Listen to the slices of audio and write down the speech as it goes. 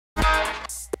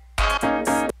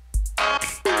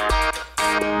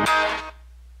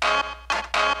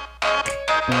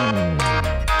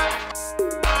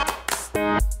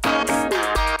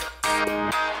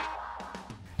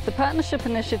Partnership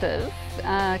initiative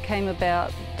came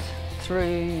about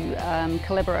through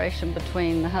collaboration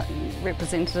between the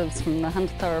representatives from the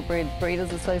Hunter Thoroughbred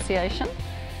Breeders Association,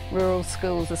 Rural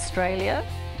Schools Australia,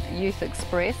 Youth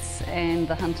Express and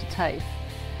the Hunter TAFE.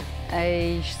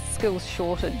 A skills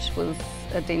shortage was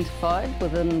identified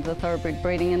within the thoroughbred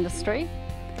breeding industry,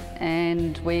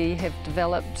 and we have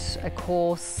developed a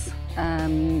course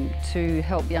to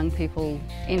help young people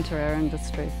enter our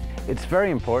industry. It's very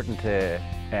important to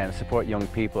support young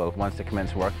people once they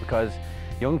commence work, because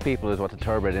young people is what the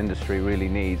thoroughbred industry really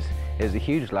needs. There's a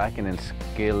huge lacking in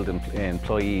skilled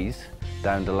employees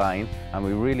down the line, and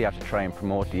we really have to try and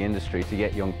promote the industry to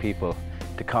get young people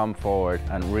to come forward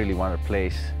and really want a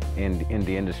place in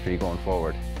the industry going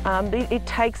forward. It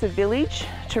takes a village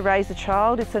to raise a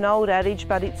child. It's an old adage,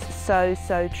 but it's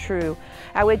so true.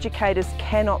 Our educators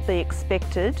cannot be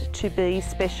expected to be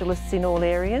specialists in all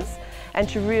areas, and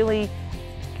to really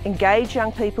engage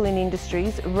young people in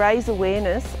industries, raise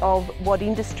awareness of what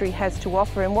industry has to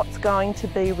offer and what's going to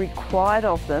be required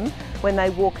of them when they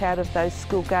walk out of those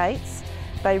school gates.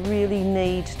 They really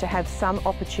need to have some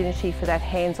opportunity for that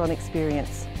hands-on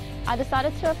experience. I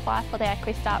decided to apply for the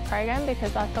EquiStart program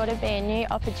because I thought it'd be a new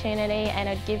opportunity and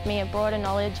it'd give me a broader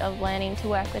knowledge of learning to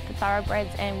work with the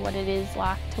thoroughbreds and what it is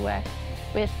like to work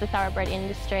with the thoroughbred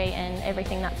industry and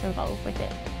everything that's involved with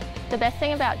it. The best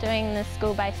thing about doing the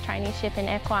school-based traineeship in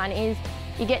equine is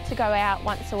you get to go out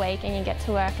once a week and you get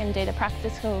to work and do the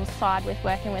practical side with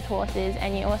working with horses,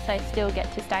 and you also still get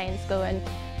to stay in school and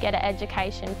get an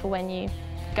education for when you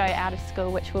go out of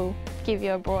school, which will give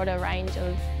you a broader range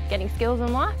of getting skills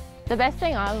in life. The best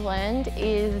thing I've learned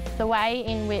is the way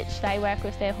in which they work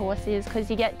with their horses, because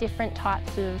you get different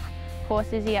types of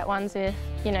horses. You get ones with,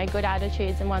 you know, good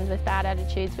attitudes and ones with bad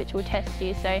attitudes, which will test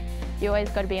you, so you always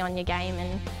got to be on your game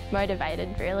and motivated,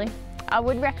 really. I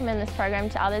would recommend this program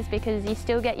to others because you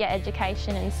still get your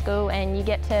education in school and you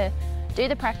get to do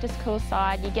the practical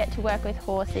side, you get to work with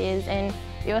horses, and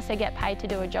you also get paid to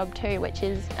do a job too, which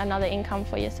is another income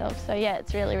for yourself. So yeah,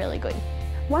 it's really good.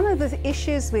 One of the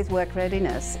issues with work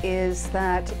readiness is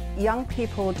that young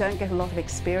people don't get a lot of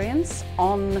experience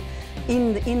in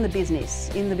the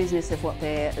business of what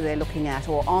they're looking at,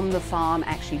 or on the farm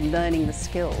actually learning the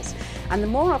skills. And the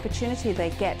more opportunity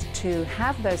they get to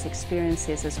have those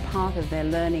experiences as part of their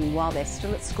learning while they're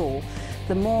still at school,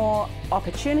 the more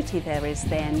opportunity there is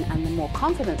then, and the more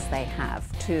confidence they have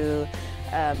to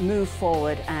move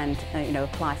forward and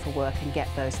apply for work and get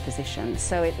those positions.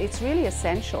 So it's really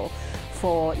essential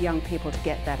for young people to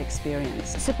get that experience.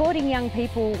 Supporting young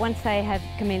people once they have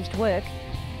commenced work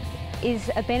is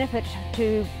a benefit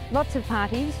to lots of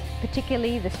parties,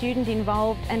 particularly the student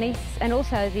involved and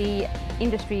also the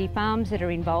industry farms that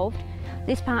are involved.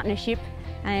 This partnership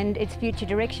and its future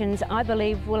directions, I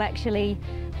believe, will actually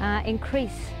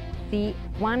increase the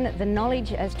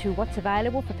knowledge as to what's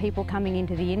available for people coming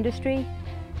into the industry.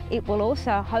 It will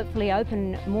also hopefully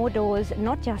open more doors,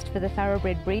 not just for the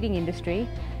thoroughbred breeding industry,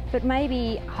 but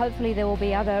maybe hopefully there will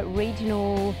be other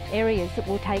regional areas that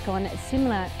will take on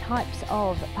similar types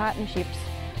of partnerships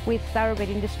with thoroughbred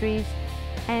industries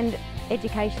and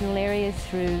educational areas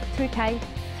through TAFE,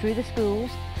 through the schools,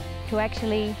 to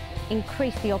actually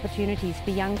increase the opportunities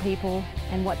for young people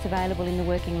and what's available in the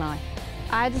working life.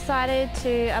 I decided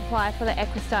to apply for the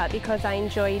EquiStart because I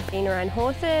enjoyed being around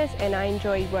horses and I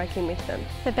enjoyed working with them.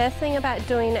 The best thing about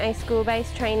doing a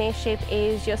school-based traineeship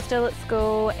is you're still at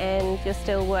school and you're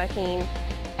still working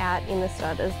out in the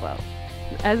stud as well.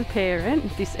 As a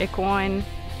parent, this equine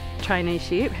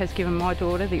traineeship has given my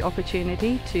daughter the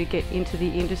opportunity to get into the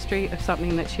industry of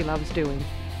something that she loves doing.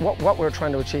 What we're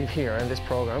trying to achieve here in this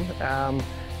program,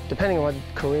 depending on what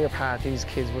career path these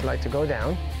kids would like to go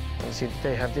down, obviously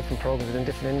they have different programs within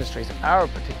different industries. Our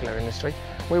particular industry,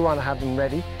 we want to have them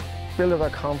ready, build up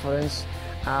their confidence.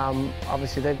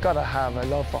 Obviously they've got to have a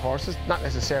love for horses, not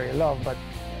necessarily a love, but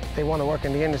they want to work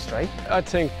in the industry. I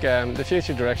think the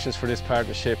future directions for this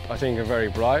partnership I think are very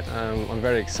bright. I'm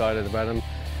very excited about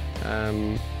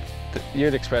them. The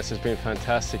Youth Express has been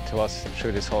fantastic to us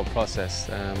through this whole process.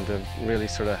 They've really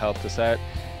sort of helped us out,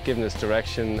 given us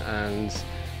direction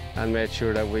and made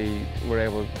sure that we were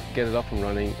able to get it up and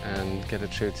running and get it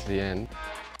through to the end.